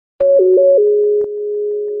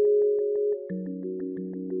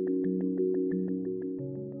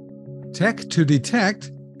Tech to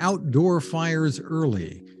detect outdoor fires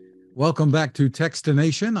early. Welcome back to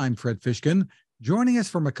Techstination. I'm Fred Fishkin. Joining us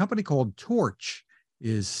from a company called Torch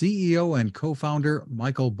is CEO and co-founder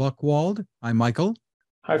Michael Buchwald. Hi, Michael.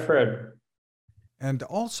 Hi, Fred. And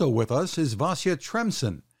also with us is Vasya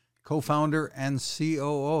Tremson, co-founder and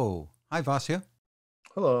COO. Hi, Vasya.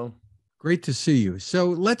 Hello. Great to see you. So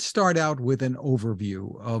let's start out with an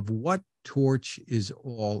overview of what Torch is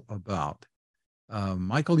all about.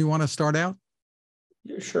 Michael, you want to start out?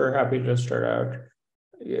 Yeah, sure, happy to start out.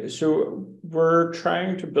 Yeah, so we're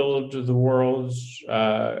trying to build the world's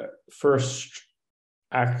first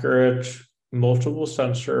accurate multiple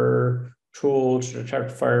sensor tool to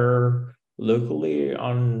detect fire locally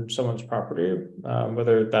on someone's property,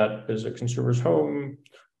 whether that is a consumer's home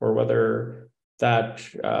or whether that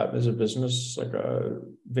is a business like a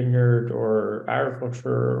vineyard or agriculture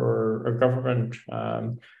or a government.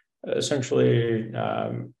 Essentially,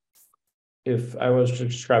 if I was to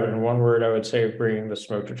describe it in one word, I would say bringing the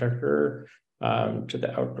smoke detector to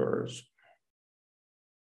the outdoors.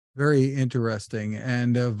 Very interesting.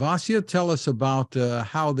 And Vasya, tell us about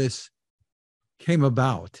how this came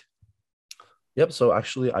about. Yep. So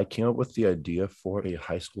actually, I came up with the idea for a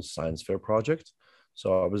high school science fair project.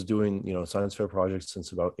 So I was doing, science fair projects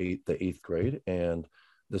since about the eighth grade, and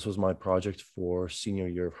this was my project for senior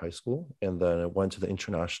year of high school. And then it went to the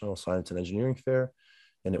International Science and Engineering Fair,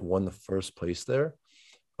 and it won the first place there.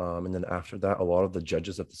 And then after that, a lot of the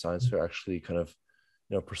judges at the science fair actually kind of,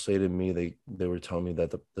 persuaded me. They were telling me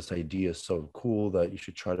that this idea is so cool that you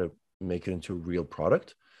should try to make it into a real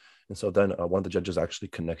product. And so then one of the judges actually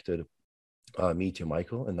connected me to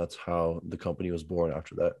Michael, and that's how the company was born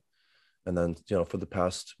after that. And then, for the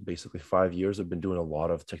past basically 5 years, I've been doing a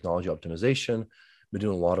lot of technology optimization, been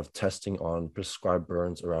doing a lot of testing on prescribed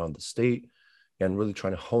burns around the state, and really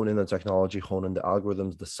trying to hone in the technology, hone in the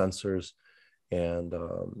algorithms, the sensors, and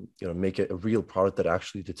make it a real product that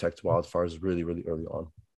actually detects wildfires really, really early on.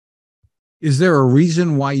 Is there a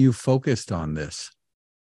reason why you focused on this?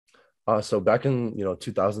 So back in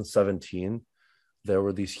 2017, there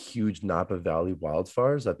were these huge Napa Valley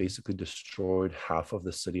wildfires that basically destroyed half of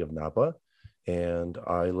the city of Napa. And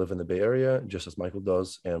I live in the Bay Area, just as Michael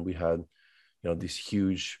does, and we had these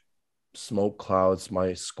huge smoke clouds.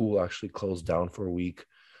 My school actually closed down for a week.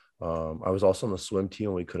 I was also on the swim team,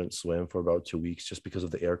 and we couldn't swim for about 2 weeks just because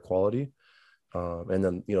of the air quality. And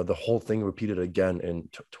then, the whole thing repeated again in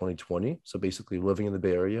 2020. So basically living in the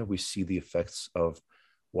Bay Area, we see the effects of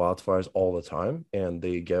wildfires all the time, and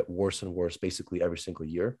they get worse and worse basically every single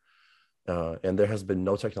year. And there has been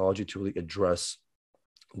no technology to really address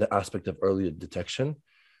the aspect of early detection.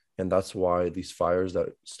 And that's why these fires that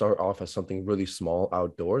start off as something really small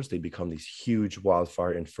outdoors, they become these huge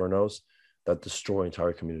wildfire infernos that destroy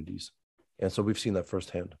entire communities. And so we've seen that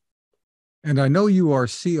firsthand. And I know you are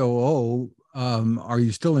COO. Are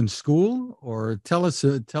you still in school? Or give us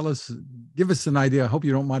an idea. I hope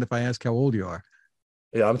you don't mind if I ask how old you are.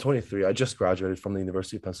 Yeah, I'm 23. I just graduated from the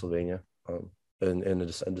University of Pennsylvania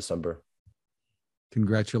in December.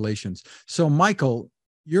 Congratulations. So, Michael,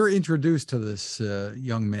 you're introduced to this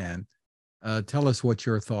young man. Tell us what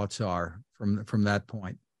your thoughts are from that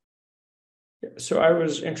point. So I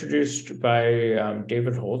was introduced by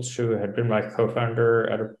David Holtz, who had been my co-founder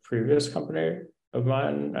at a previous company of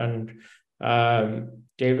mine. And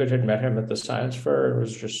David had met him at the science fair and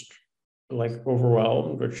was just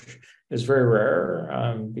overwhelmed, which is very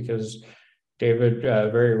rare because David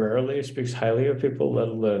very rarely speaks highly of people, let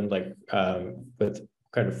alone with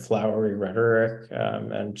kind of flowery rhetoric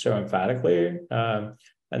and so emphatically. And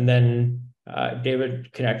then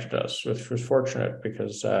David connected us, which was fortunate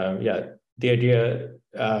because, the idea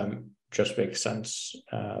just makes sense.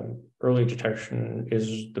 Early detection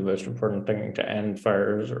is the most important thing to end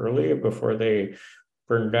fires early before they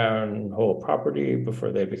burn down whole property,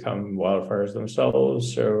 before they become wildfires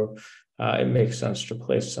themselves. So it makes sense to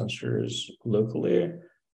place sensors locally.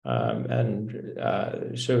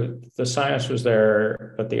 So the science was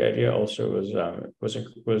there, but the idea also was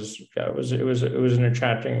an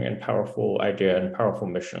enchanting and powerful idea and powerful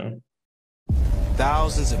mission.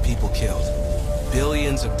 Thousands of people killed,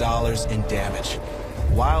 billions of dollars in damage.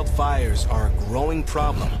 Wildfires are a growing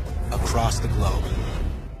problem across the globe.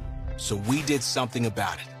 So we did something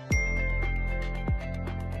about it.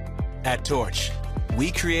 At Torch,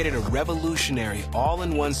 we created a revolutionary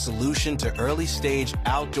all-in-one solution to early-stage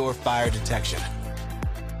outdoor fire detection.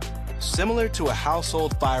 Similar to a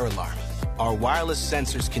household fire alarm, our wireless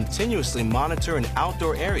sensors continuously monitor an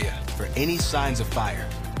outdoor area for any signs of fire.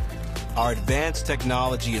 Our advanced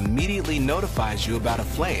technology immediately notifies you about a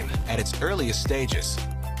flame at its earliest stages,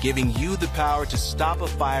 giving you the power to stop a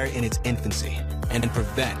fire in its infancy and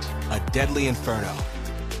prevent a deadly inferno.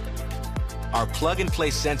 Our plug-and-play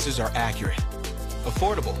sensors are accurate,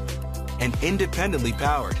 affordable, and independently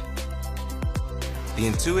powered. The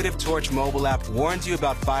intuitive Torch mobile app warns you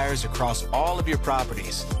about fires across all of your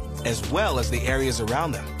properties, as well as the areas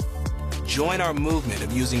around them. Join our movement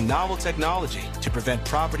of using novel technology to prevent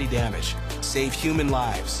property damage, save human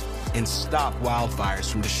lives, and stop wildfires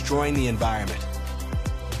from destroying the environment.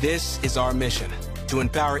 This is our mission, to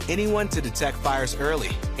empower anyone to detect fires early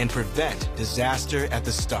and prevent disaster at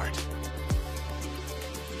the start.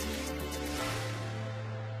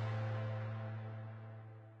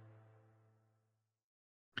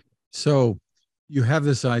 So you have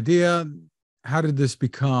this idea. How did this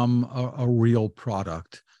become a real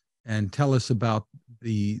product? And tell us about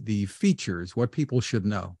the features, what people should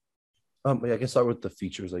know. Yeah, I can start with the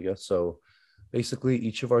features, I guess. So basically,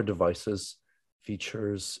 each of our devices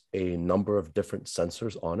features a number of different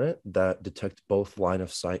sensors on it that detect both line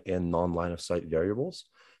of sight and non-line of sight variables.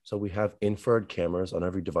 So we have infrared cameras on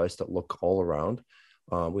every device that look all around.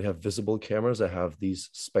 We have visible cameras that have these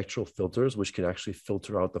spectral filters, which can actually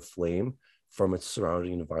filter out the flame from its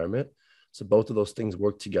surrounding environment. So both of those things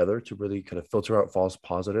work together to really kind of filter out false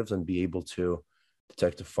positives and be able to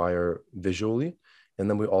detect a fire visually. And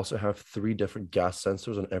then we also have 3 different gas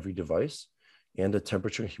sensors on every device and a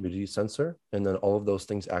temperature and humidity sensor. And then all of those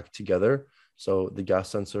things act together. So the gas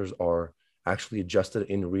sensors are actually adjusted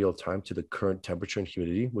in real time to the current temperature and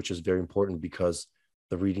humidity, which is very important because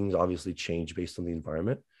the readings obviously change based on the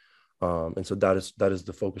environment. And so that is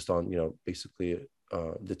the focus on, basically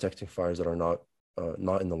detecting fires that are not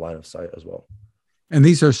in the line of sight as well. And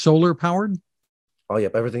these are solar powered? Oh,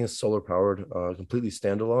 yep. Everything is solar powered, completely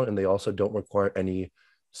standalone. And they also don't require any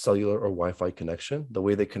cellular or Wi-Fi connection. The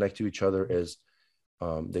way they connect to each other is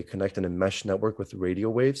they connect in a mesh network with radio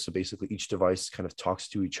waves. So basically each device kind of talks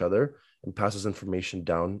to each other and passes information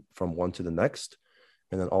down from one to the next.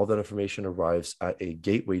 And then all that information arrives at a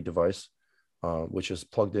gateway device, which is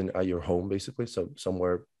plugged in at your home, basically. So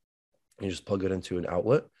somewhere you just plug it into an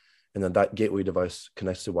outlet. And then that gateway device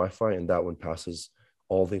connects to Wi-Fi, and that one passes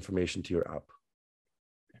all the information to your app.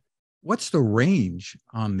 What's the range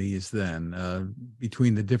on these then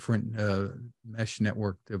between the different mesh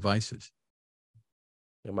network devices?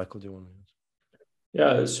 Yeah, Michael, do you want to answer?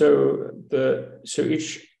 Yeah, so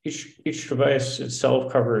each device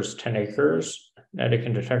itself covers 10 acres, and it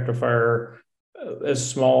can detect a fire as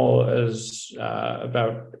small as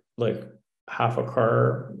about like half a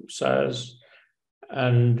car size.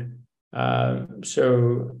 And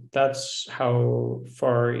so that's how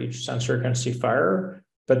far each sensor can see fire.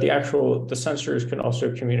 But the sensors can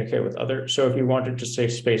also communicate with others. So if you wanted to say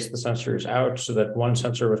space the sensors out so that one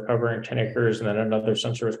sensor was covering 10 acres and then another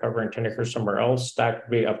sensor was covering 10 acres somewhere else, that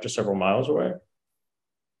could be up to several miles away.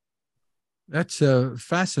 That's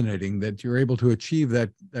fascinating that you're able to achieve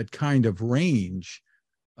that kind of range.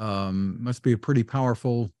 Must be a pretty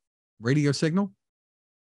powerful radio signal.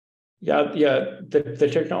 Yeah. The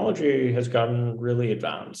technology has gotten really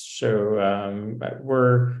advanced. So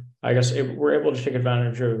we're able to take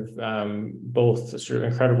advantage of both sort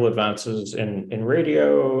of incredible advances in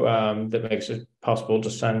radio that makes it possible to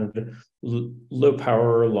send low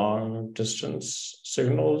power, long distance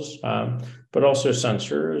signals, but also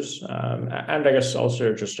sensors, and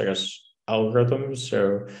algorithms.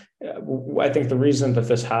 So I think the reason that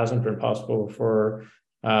this hasn't been possible before,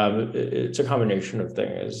 it's a combination of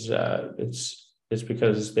things. It's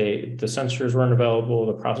because the sensors weren't available,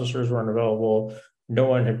 the processors weren't available. No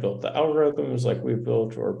one had built the algorithms like we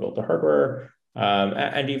built or built the hardware,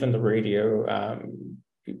 and even the radio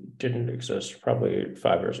didn't exist probably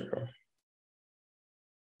 5 years ago.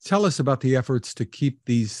 Tell us about the efforts to keep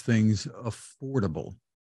these things affordable.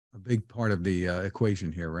 A big part of the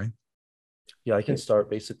equation here, right? Yeah, I can start.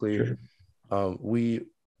 Basically, Sure.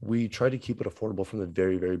 We try to keep it affordable from the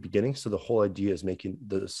very, very beginning. So the whole idea is making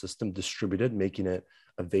the system distributed, making it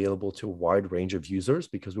available to a wide range of users,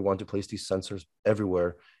 because we want to place these sensors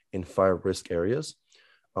everywhere in fire risk areas.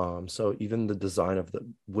 So even the design of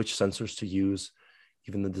which sensors to use,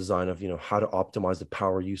 even the design of how to optimize the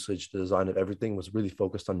power usage, the design of everything was really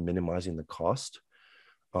focused on minimizing the cost.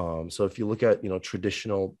 So if you look at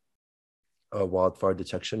traditional wildfire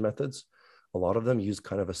detection methods, a lot of them use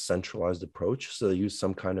kind of a centralized approach. So they use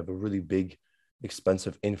some kind of a really big,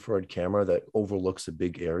 expensive infrared camera that overlooks a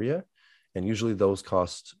big area. And usually those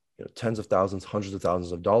cost tens of thousands, hundreds of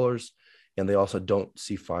thousands of dollars. And they also don't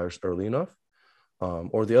see fires early enough.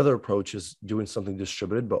 Or the other approach is doing something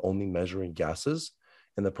distributed, but only measuring gases.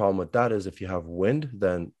 And the problem with that is if you have wind,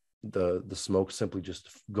 then the smoke simply just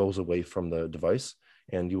goes away from the device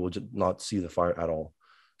and you will just not see the fire at all.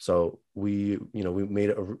 So we made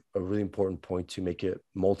it a really important point to make it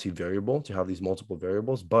multi-variable, to have these multiple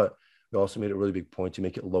variables, but we also made it a really big point to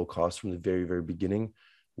make it low cost from the very, very beginning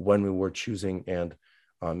when we were choosing and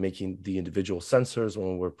making the individual sensors,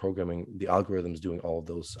 when we were programming the algorithms, doing all of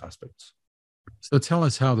those aspects. So tell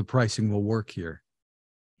us how the pricing will work here.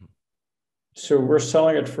 So we're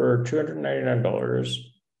selling it for $299.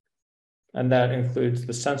 And that includes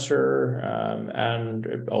the sensor, and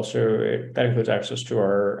that includes access to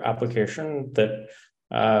our application that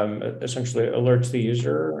essentially alerts the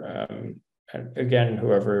user. And again,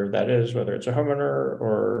 whoever that is, whether it's a homeowner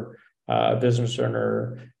or a business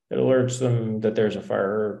owner, it alerts them that there's a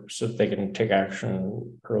fire so that they can take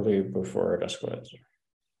action early before it escalates.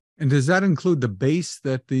 And does that include the base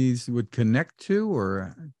that these would connect to,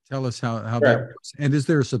 or tell us how Right. that works? And is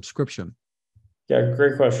there a subscription? Yeah,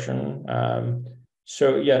 great question.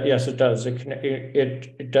 Yes, it does.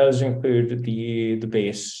 It does include the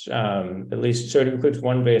base, at least. So it includes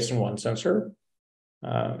one base and one sensor,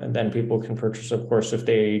 and then people can purchase, of course, if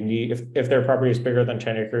their property is bigger than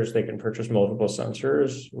 10 acres, they can purchase multiple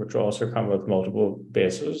sensors, which will also come with multiple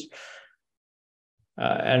bases.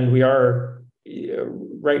 And we are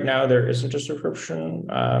right now there isn't a subscription,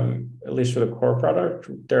 at least for the core product.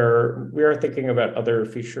 We are thinking about other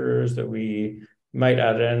features that we might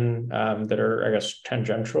add in that are, I guess,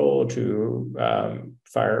 tangential to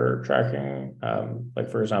fire tracking. Like,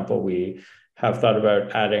 for example, we have thought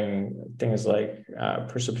about adding things like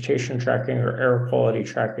precipitation tracking or air quality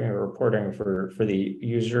tracking or reporting for the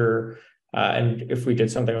user. And if we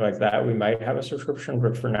did something like that, we might have a subscription,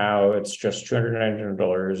 but for now it's just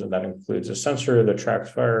 $299, and that includes a sensor that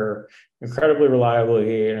tracks fire incredibly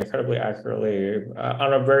reliably and incredibly accurately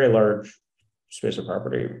on a very large space of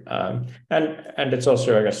property. And it's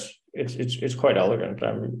also, I guess, it's quite elegant.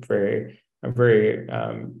 I'm very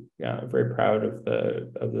proud of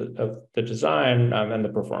the design and the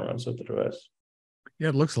performance of the device. Yeah,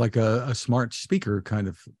 it looks like a smart speaker kind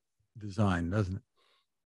of design, doesn't it?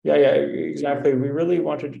 Yeah, exactly. We really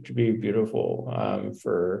wanted it to be beautiful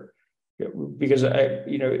because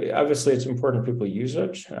obviously it's important people use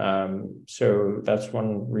it. So that's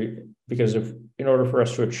because in order for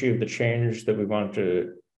us to achieve the change that we want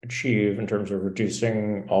to achieve in terms of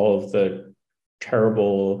reducing all of the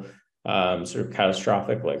terrible sort of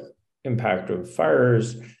catastrophic impact of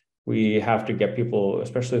fires, we have to get people,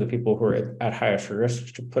 especially the people who are at highest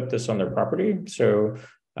risk, to put this on their property. So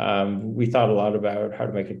we thought a lot about how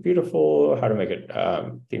to make it beautiful, how to make it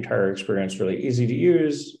the entire experience really easy to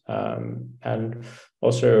use, and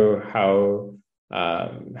also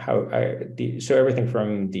so everything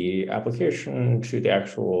from the application to the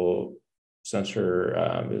actual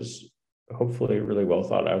sensor is hopefully really well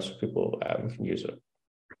thought out so people can use it.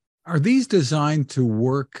 Are these designed to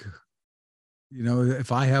work?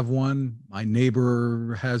 If I have one, my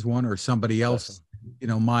neighbor has one, or somebody else,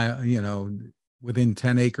 within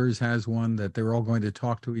 10 acres has one, that they're all going to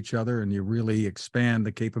talk to each other, and you really expand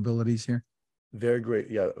the capabilities here? Very great.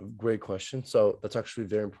 Yeah, great question. So that's actually a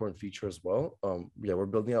very important feature as well. We're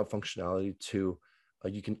building out functionality to,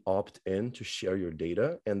 you can opt in to share your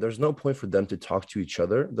data, and there's no point for them to talk to each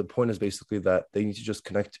other. The point is basically that they need to just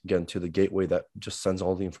connect again to the gateway that just sends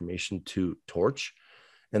all the information to Torch.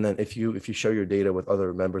 And then if you share your data with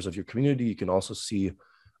other members of your community, you can also see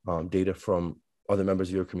data from other members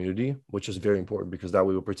of your community, which is very important because that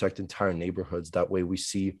way we'll protect entire neighborhoods. That way we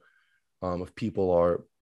see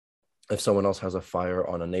if someone else has a fire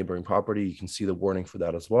on a neighboring property, you can see the warning for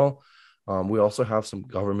that as well. We also have some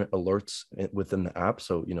government alerts within the app.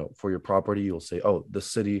 So, for your property, you'll say, oh, the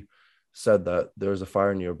city said that there's a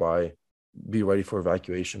fire nearby, be ready for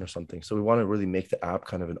evacuation or something. So we want to really make the app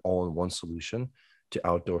kind of an all-in-one solution to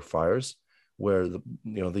outdoor fires, where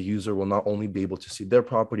the user will not only be able to see their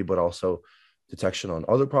property, but also detection on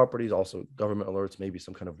other properties, also government alerts, maybe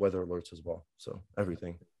some kind of weather alerts as well. So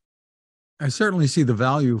everything. I certainly see the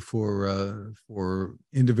value for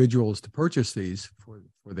individuals to purchase these for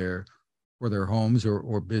their homes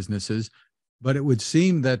or businesses, but it would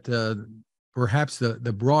seem that perhaps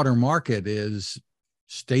the broader market is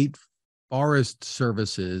state forest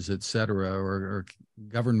services, et cetera, or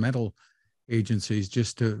governmental agencies,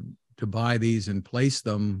 just to buy these and place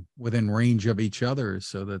them within range of each other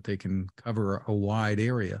so that they can cover a wide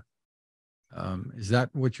area. Is that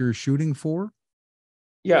what you're shooting for?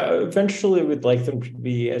 Yeah, eventually we'd like them to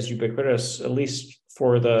be as ubiquitous, at least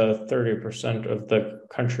for the 30% of the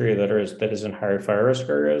country that is in high fire risk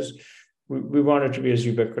areas. We want it to be as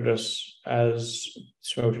ubiquitous as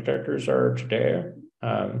smoke detectors are today.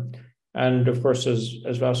 And of course,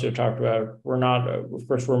 as Vasily talked about, we're not, of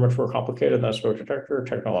course, we're much more complicated than a smoke detector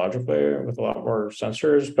technologically with a lot more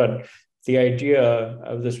sensors. But the idea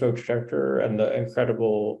of the smoke detector and the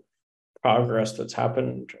incredible progress that's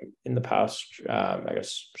happened in the past, I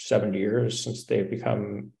guess, 70 years since they've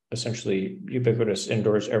become essentially ubiquitous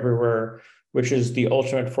indoors everywhere, which is the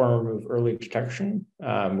ultimate form of early detection,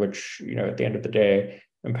 which, at the end of the day,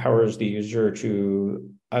 empowers the user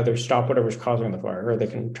to either stop whatever's causing the fire, or they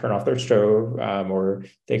can turn off their stove, or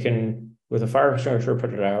they can, with a fire extinguisher,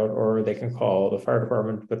 put it out, or they can call the fire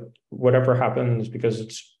department. But whatever happens, because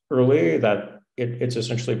it's early, that it's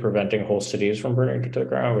essentially preventing whole cities from burning to the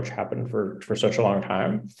ground, which happened for such a long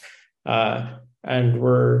time. And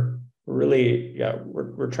we're really,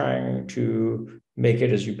 we're trying to make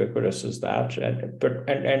it as ubiquitous as that,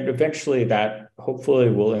 and eventually that hopefully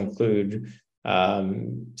will include,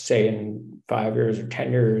 say in 5 years or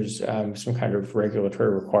 10 years, some kind of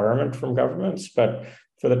regulatory requirement from governments. But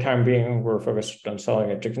for the time being, we're focused on selling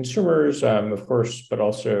it to consumers, of course, but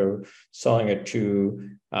also selling it to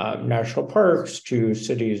national parks, to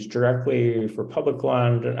cities directly for public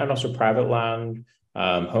land, and also private land,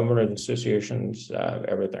 homeowners associations,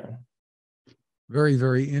 everything. Very,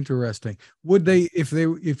 very interesting. Would they, if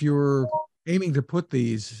you were aiming to put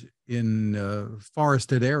these in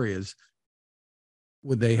forested areas,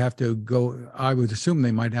 would they have to go? I would assume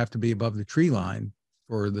they might have to be above the tree line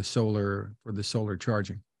for the solar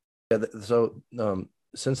charging. Yeah. So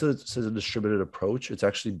since it's a distributed approach, it's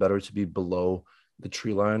actually better to be below the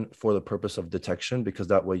tree line for the purpose of detection, because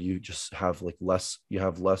that way you just have less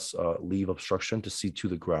leaf obstruction to see to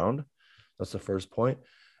the ground. That's the first point.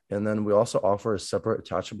 And then we also offer a separate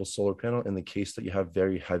attachable solar panel in the case that you have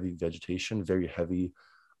very heavy vegetation, very heavy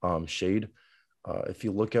shade. If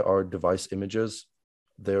you look at our device images,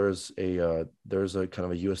 there's a kind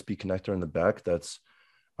of a USB connector in the back that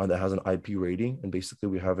has an IP rating, and basically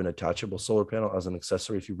we have an attachable solar panel as an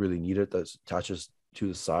accessory if you really need it, that attaches to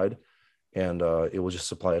the side, and it will just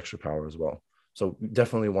supply extra power as well. So we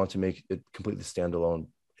definitely want to make it completely standalone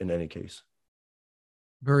in any case.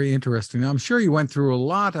 Very interesting. Now, I'm sure you went through a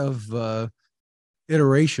lot of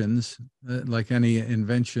iterations, like any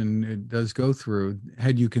invention it does go through.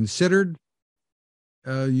 Had you considered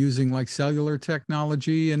using like cellular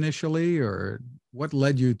technology initially, or what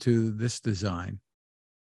led you to this design?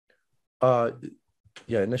 Yeah,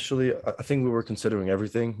 initially, I think we were considering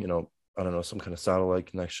everything, I don't know, some kind of satellite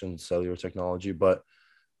connection, cellular technology. But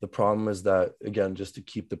the problem is that, again, just to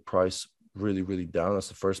keep the price really, really down, that's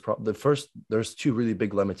the first problem. There's two really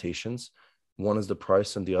big limitations. One is the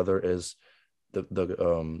price, and the other is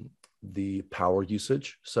the power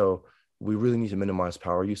usage. So we really need to minimize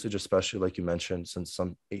power usage, especially like you mentioned, since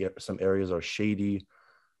some areas are shady,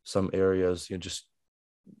 some areas just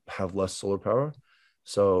have less solar power.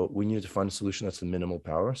 So we needed to find a solution that's a minimal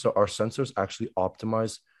power. So our sensors actually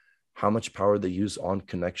optimize how much power they use on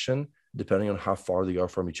connection, depending on how far they are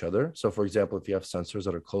from each other. So for example, if you have sensors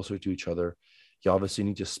that are closer to each other, you obviously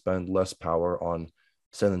need to spend less power on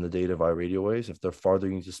sending the data via radio waves. If they're farther,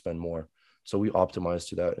 you need to spend more. So we optimize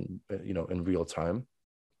to that in real time.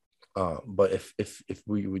 But if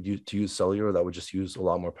we would use cellular, that would just use a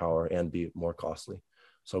lot more power and be more costly.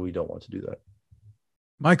 So we don't want to do that.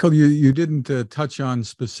 Michael, you didn't touch on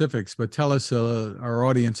specifics, but tell us, our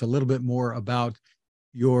audience, a little bit more about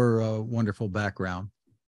your wonderful background.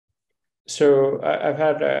 So I've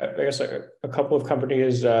had, I guess, a couple of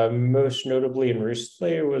companies. Most notably and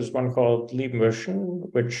recently was one called Leap Motion,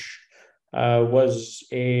 which was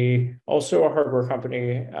also a hardware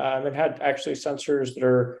company. It had actually sensors that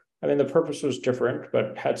are, the purpose was different,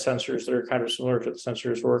 but had sensors that are kind of similar to the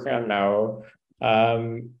sensors we're working on now.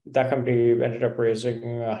 That company ended up raising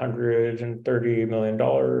 $130 million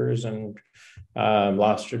and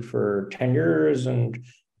lasted for 10 years. And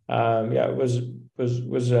it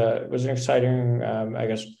was an exciting, I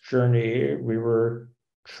guess, journey. We were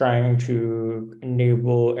trying to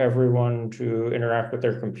enable everyone to interact with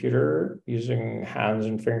their computer using hands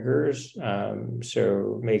and fingers.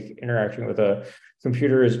 So make interacting with a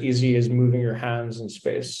computer as easy as moving your hands in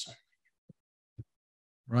space.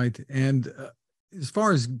 Right. And as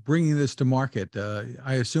far as bringing this to market,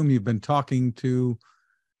 I assume you've been talking to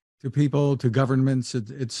people, to governments,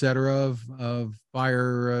 et cetera, of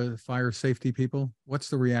fire safety people. What's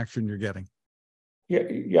the reaction you're getting?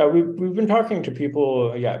 Yeah, we've been talking to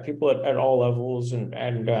people, people at all levels,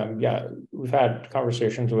 and we've had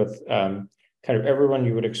conversations with kind of everyone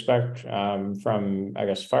you would expect, from, I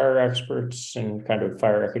guess, fire experts and kind of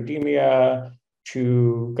fire academia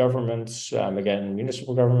to governments, again,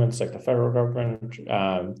 municipal governments like the federal government,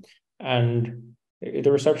 and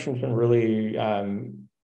the reception's been really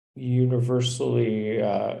universally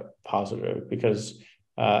positive because,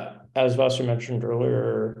 as Vasu mentioned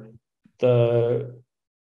earlier, the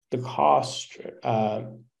cost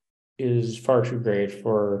is far too great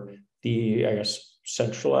for the, I guess,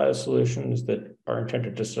 centralized solutions that are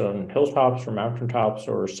intended to sit on hilltops or mountaintops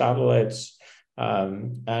or satellites.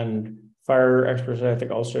 And fire experts, I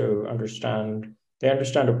think, also understand,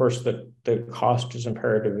 of course, that the cost is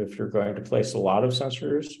imperative if you're going to place a lot of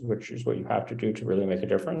sensors, which is what you have to do to really make a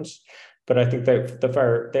difference. But I think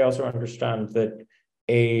that they also understand that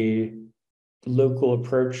a local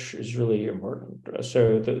approach is really important.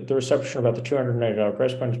 So the reception about the $290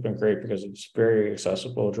 price point has been great because it's very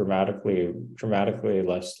accessible, dramatically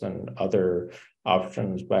less than other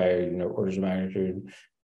options by orders of magnitude.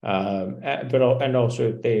 But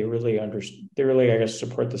also they really I guess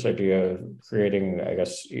support this idea of creating, I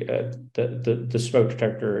guess, the smoke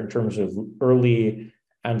detector in terms of early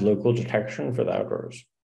and local detection for the outdoors.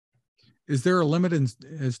 Is there a limit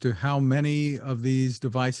as to how many of these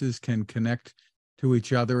devices can connect to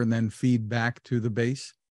each other and then feed back to the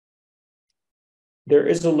base? There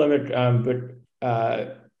is a limit, but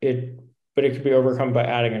it can be overcome by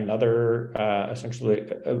adding another, essentially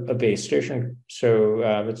a base station. So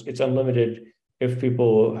it's unlimited if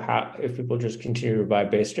people just continue to buy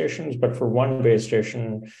base stations. But for one base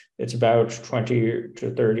station, it's about 20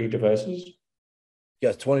 to 30 devices.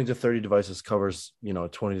 Yeah, 20 to 30 devices covers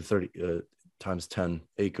 20 to 30 times 10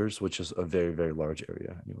 acres, which is a very, very large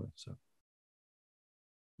area anyway. So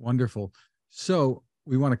wonderful. So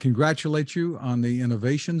we want to congratulate you on the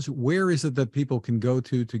innovations. Where is it that people can go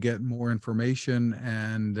to get more information,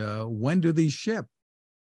 and when do these ship?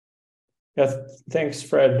 Yeah, thanks,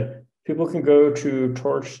 Fred. People can go to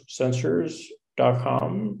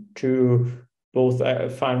torchsensors.com to both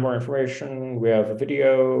find more information. We have a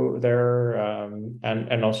video there,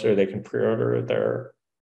 and also they can pre-order it there.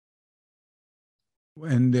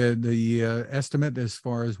 And the estimate as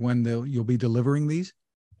far as when you'll be delivering these?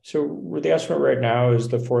 So the estimate right now is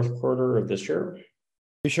the fourth quarter of this year.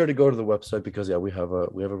 Be sure to go to the website because we have a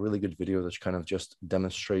really good video that kind of just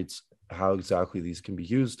demonstrates how exactly these can be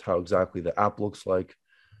used, how exactly the app looks like,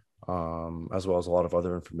 as well as a lot of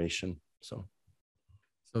other information. So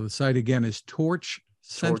the site again is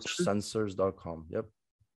torchsensors.com. Yep.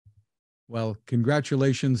 Well,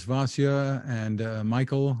 congratulations, Vasya and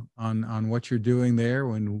Michael, on what you're doing there,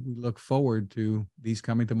 and we look forward to these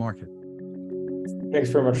coming to market. Thanks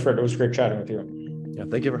very much, Fred. It was great chatting with you. Yeah,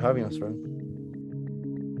 thank you for having us, Fred.